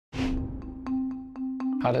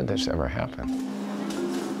How did this ever happen?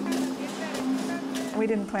 We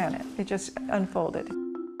didn't plan it. It just unfolded.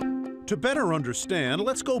 To better understand,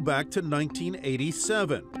 let's go back to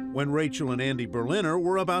 1987, when Rachel and Andy Berliner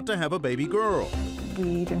were about to have a baby girl.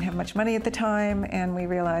 We didn't have much money at the time, and we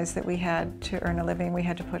realized that we had to earn a living. We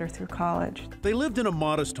had to put her through college. They lived in a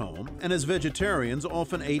modest home, and as vegetarians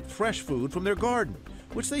often ate fresh food from their garden,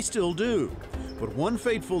 which they still do. But one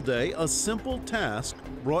fateful day, a simple task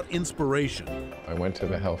brought inspiration. I went to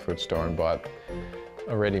the health food store and bought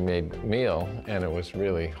a ready-made meal, and it was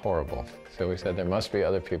really horrible. So we said there must be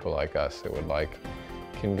other people like us that would like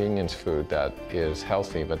convenience food that is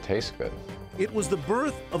healthy but tastes good. It was the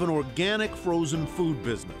birth of an organic frozen food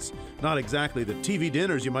business, not exactly the TV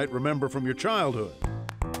dinners you might remember from your childhood.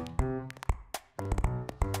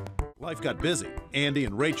 Life got busy. Andy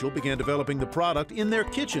and Rachel began developing the product in their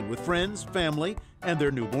kitchen with friends, family, and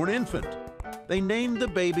their newborn infant. They named the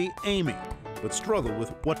baby Amy, but struggled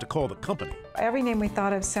with what to call the company. Every name we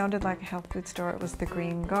thought of sounded like a health food store. It was the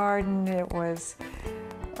Green Garden, it was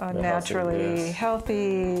naturally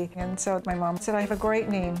healthy. And so my mom said, I have a great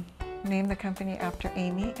name. Name the company after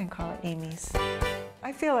Amy and call it Amy's.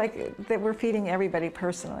 I feel like that we're feeding everybody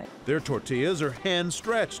personally. Their tortillas are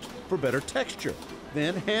hand-stretched for better texture,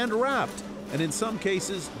 then hand-wrapped, and in some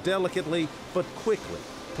cases delicately but quickly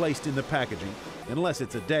placed in the packaging, unless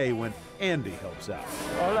it's a day when Andy helps out.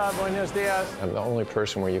 Hola, buenos dias. I'm the only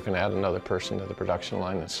person where you can add another person to the production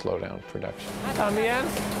line and slow down production. También.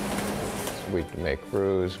 We make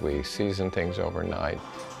brews, we season things overnight,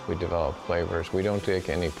 we develop flavors. We don't take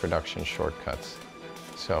any production shortcuts.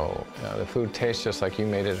 So the food tastes just like you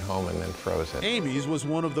made it at home and then froze it. Amy's was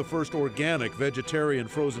one of the first organic vegetarian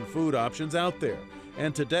frozen food options out there.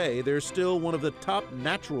 And today, they're still one of the top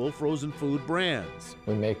natural frozen food brands.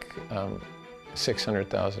 We make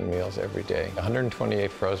 600,000 meals every day,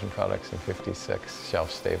 128 frozen products and 56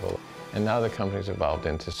 shelf-stable. And now the company's evolved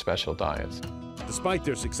into special diets. Despite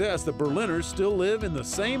their success, the Berliners still live in the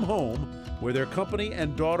same home where their company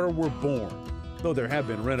and daughter were born, though there have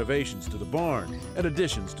been renovations to the barn and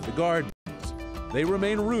additions to the gardens. They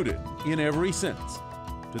remain rooted in every sense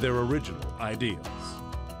to their original ideals.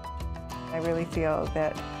 I really feel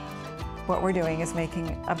that what we're doing is making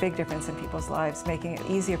a big difference in people's lives, making it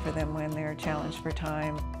easier for them when they're challenged for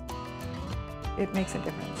time. It makes a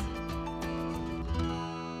difference.